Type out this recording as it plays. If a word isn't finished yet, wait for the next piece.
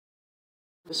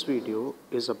This video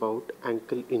is about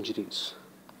ankle injuries.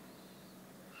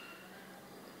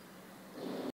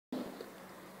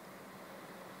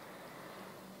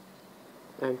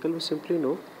 Ankle we simply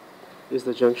know is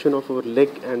the junction of our leg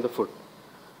and the foot,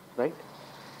 right?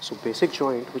 So basic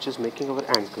joint which is making our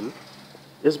ankle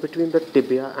is between the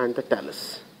tibia and the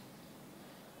talus.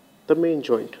 The main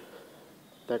joint,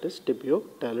 that is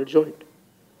tibio-talar joint,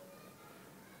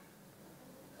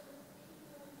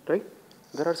 right?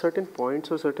 There are certain points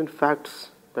or certain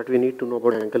facts that we need to know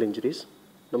about ankle injuries.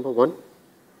 Number one,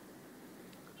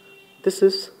 this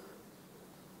is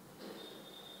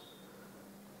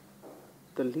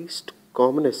the least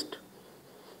commonest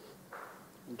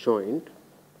joint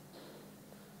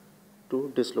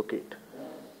to dislocate.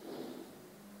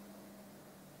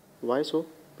 Why so?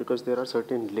 Because there are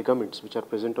certain ligaments which are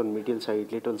present on medial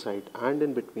side, lateral side and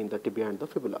in between the tibia and the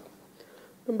fibula.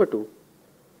 Number two,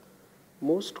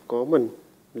 most common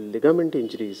ligament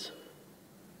injuries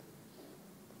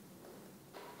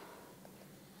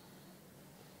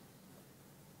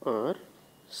are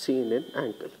seen in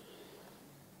ankle.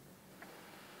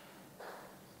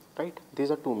 Right? These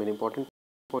are two main important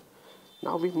points.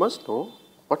 Now we must know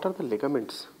what are the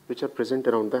ligaments which are present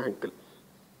around the ankle.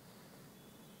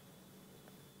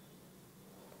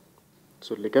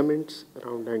 So ligaments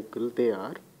around ankle, they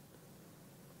are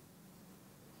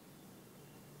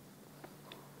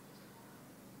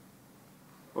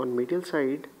on medial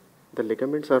side, the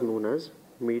ligaments are known as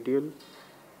medial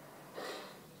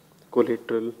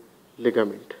collateral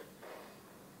ligament,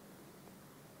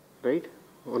 right?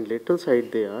 On lateral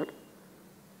side they are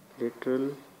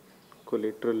lateral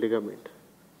collateral ligament,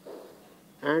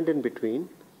 and in between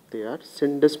they are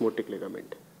syndesmotic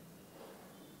ligament.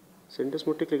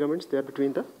 Syndesmotic ligaments, they are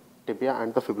between the tibia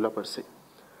and the fibula per se.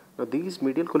 Now these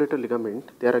medial collateral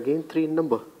ligament, they are again three in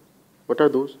number. What are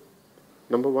those?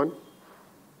 Number one,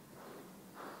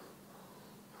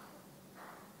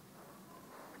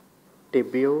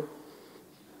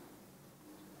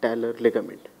 tibio-talar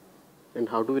ligament. And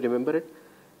how do we remember it?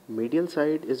 Medial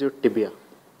side is your tibia,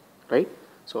 right?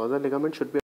 So other ligament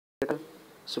should be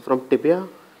from tibia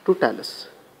to talus.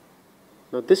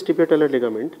 Now this tibio-talar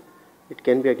ligament, it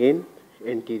can be again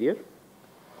anterior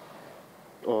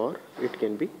or it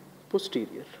can be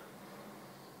posterior.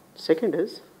 Second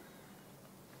is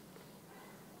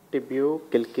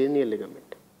tibiocalcaneal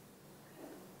ligament,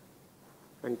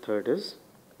 and third is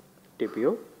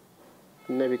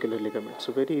tibio-navicular ligament.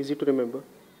 So very easy to remember.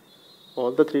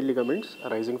 All the three ligaments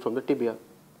arising from the tibia,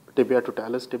 tibia to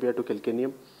talus, tibia to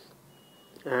calcaneum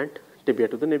and tibia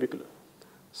to the navicular.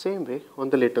 Same way on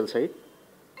the lateral side,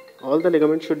 all the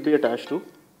ligaments should be attached to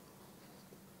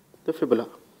the fibula.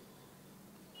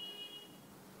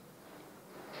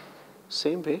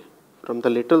 Same way from the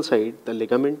lateral side, the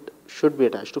ligament should be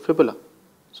attached to fibula.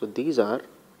 So these are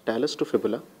talus to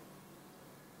fibula,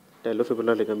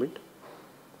 talofibular ligament,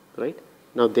 right?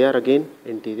 Now they are again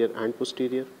anterior and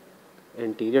posterior,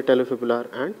 anterior talofibular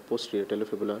and posterior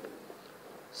talofibular.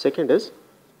 Second is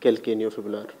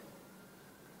calcaneofibular,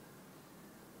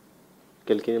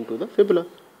 calcaneum to the fibula.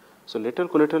 So lateral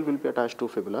collateral will be attached to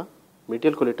fibula,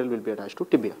 medial collateral will be attached to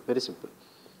tibia. Very simple.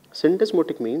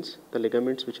 Syndesmotic means the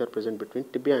ligaments which are present between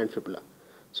tibia and fibula.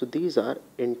 So these are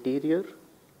anterior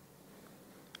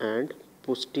and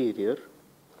posterior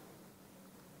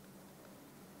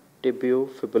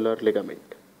tibiofibular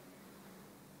ligament.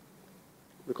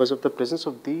 Because of the presence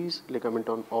of these ligament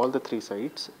on all the three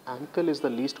sides, ankle is the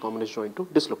least commonest joint to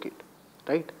dislocate,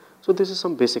 right? So this is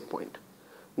some basic point.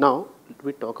 Now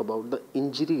we talk about the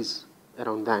injuries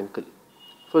around the ankle.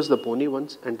 First the bony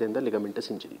ones and then the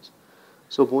ligamentous injuries.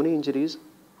 So bony injuries,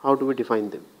 how do we define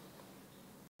them?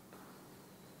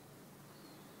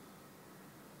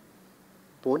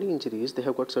 Bony injuries, they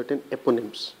have got certain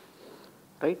eponyms,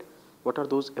 right? What are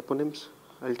those eponyms?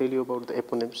 I'll tell you about the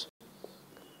eponyms.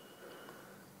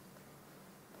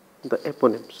 The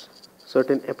eponyms,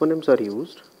 certain eponyms are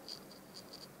used.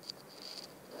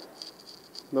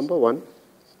 Number one,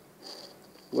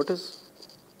 what is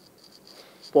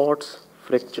Pott's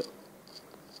fracture?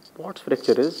 Pott's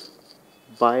fracture is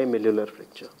bimalleolar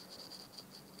fracture.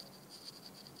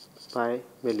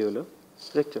 Bimalleolar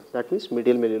fracture, that means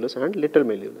medial malleolus and lateral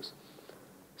malleolus.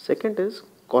 Second is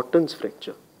Cotton's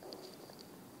fracture.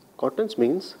 Cotton's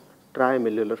means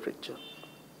trimalleolar fracture.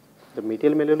 The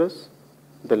medial malleolus,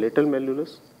 the lateral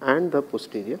malleolus and the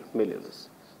posterior malleolus.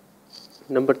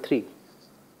 Number three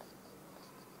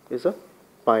is a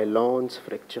Pilon's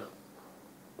fracture.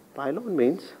 Pilon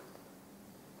means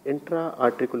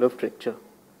intra-articular fracture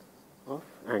of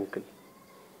ankle.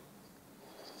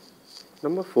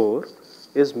 Number four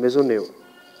is Maisonneuve.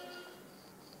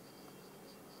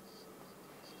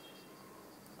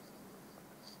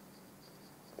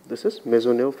 This is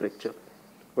Maisonneuve fracture.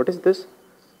 What is this?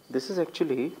 This is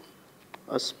actually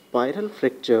a spiral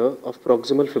fracture of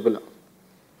proximal fibula.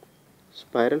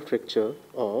 Spiral fracture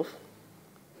of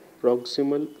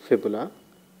proximal fibula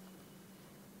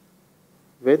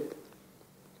with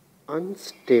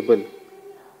unstable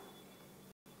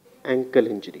ankle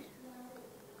injury.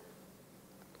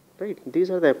 Right? These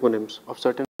are the eponyms of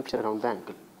certain fracture around the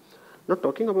ankle. Now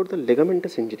talking about the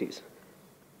ligamentous injuries.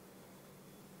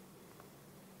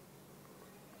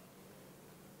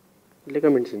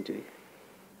 Ligaments injury.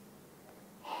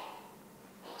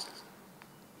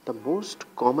 The most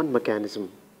common mechanism,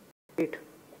 right?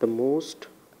 The most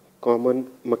common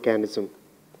mechanism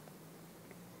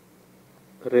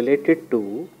related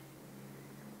to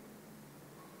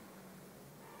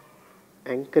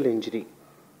ankle injury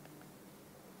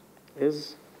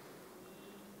is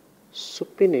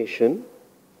supination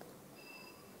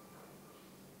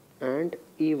and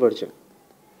eversion.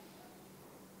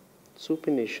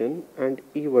 Supination and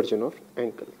eversion of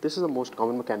ankle. This is the most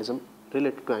common mechanism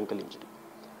related to ankle injury,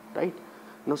 right?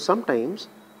 Now sometimes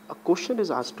a question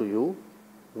is asked to you,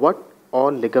 what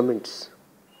all ligaments?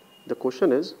 The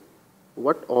question is,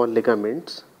 what all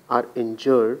ligaments are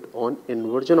injured on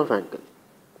inversion of ankle,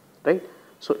 right?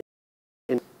 So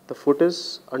the foot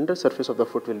is, under surface of the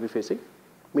foot will be facing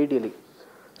medially.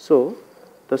 So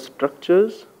the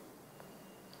structures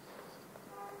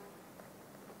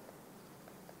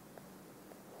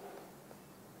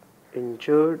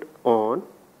injured on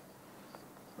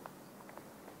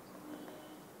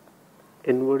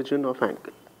inversion of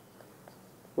ankle.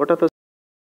 What are the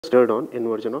injured on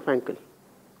inversion of ankle?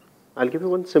 I'll give you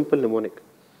one simple mnemonic.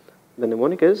 The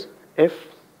mnemonic is F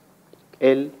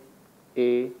L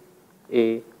A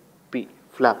A P,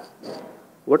 flap.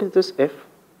 What is this F?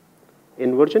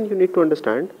 Inversion, you need to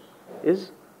understand,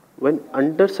 is when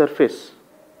under surface,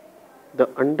 the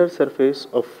under surface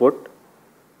of foot,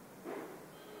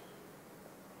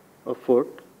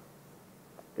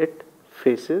 it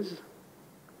faces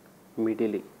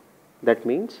medially. That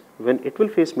means when it will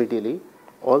face medially,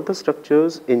 all the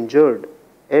structures injured,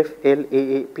 F L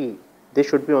A A P, they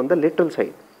should be on the lateral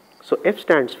side. So F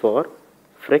stands for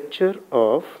fracture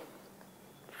of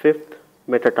fifth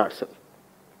metatarsal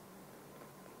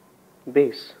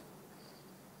base,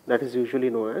 that is usually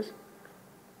known as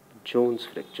Jones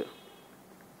fracture.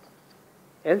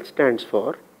 L stands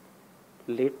for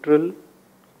lateral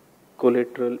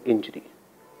collateral injury.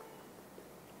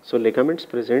 So ligaments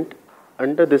present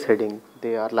under this heading,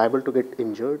 they are liable to get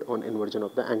injured on inversion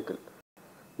of the ankle.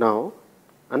 Now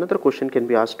another question can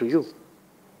be asked to you.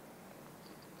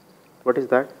 What is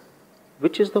that?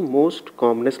 Which is the most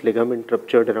commonest ligament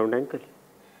ruptured around ankle?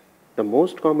 The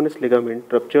most commonest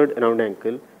ligament ruptured around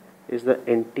ankle is the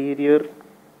anterior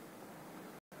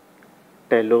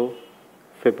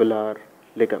talofibular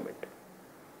ligament.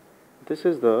 This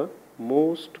is the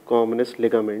most commonest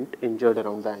ligament injured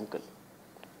around the ankle,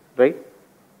 right?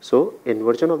 So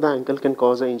inversion of the ankle can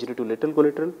cause an injury to lateral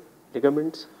collateral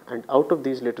ligaments, and out of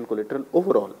these lateral collateral,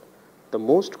 overall the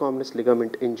most commonest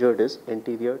ligament injured is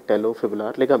anterior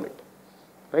talofibular ligament,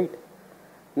 right?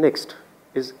 Next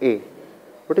is A.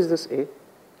 What is this A?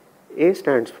 A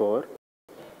stands for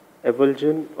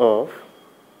avulsion of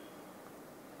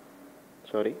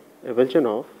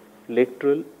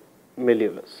lateral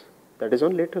malleolus, that is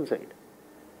on lateral side.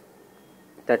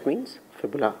 That means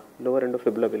fibula, lower end of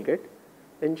fibula will get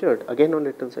injured, again on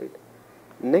lateral side.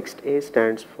 Next A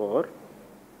stands for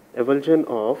avulsion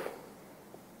of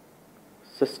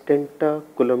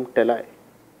sustentaculum talli.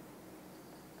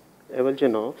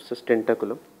 Avulsion of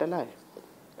sustentaculum talli.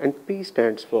 And P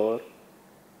stands for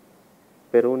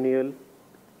peroneal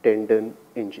tendon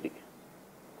injury.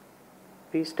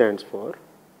 P stands for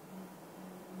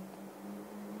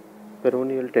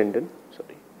peroneal tendon.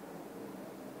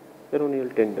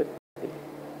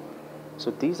 So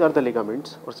these are the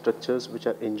ligaments or structures which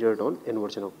are injured on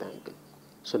inversion of the ankle.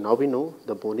 So now we know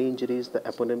the bony injuries, the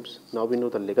eponyms. Now we know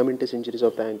the ligamentous injuries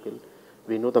of the ankle.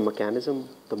 We know the mechanism,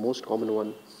 the most common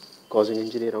one causing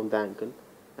injury around the ankle,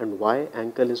 and why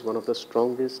ankle is one of the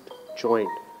strongest joint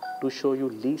to show you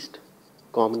least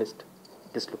commonest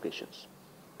dislocations,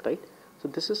 right? So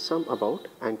this is some about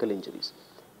ankle injuries.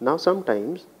 Now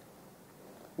sometimes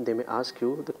they may ask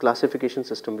you the classification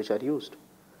system which are used.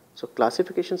 So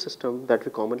classification system that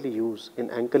we commonly use in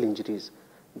ankle injuries,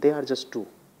 they are just two.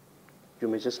 You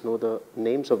may just know the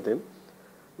names of them.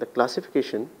 The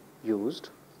classification used,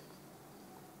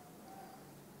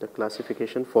 the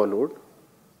classification followed,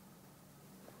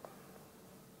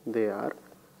 they are,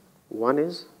 one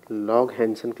is Log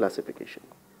Hansen classification,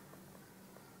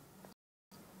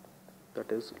 that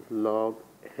is Log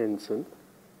Hansen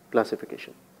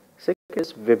classification. Second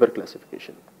is Weber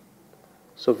classification.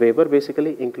 So Weber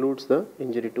basically includes the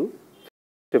injury to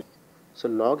fib. So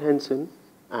Log Hansen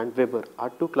and Weber are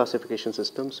two classification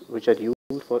systems which are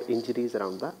used for injuries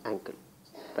around the ankle,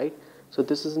 right? So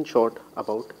this is in short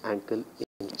about ankle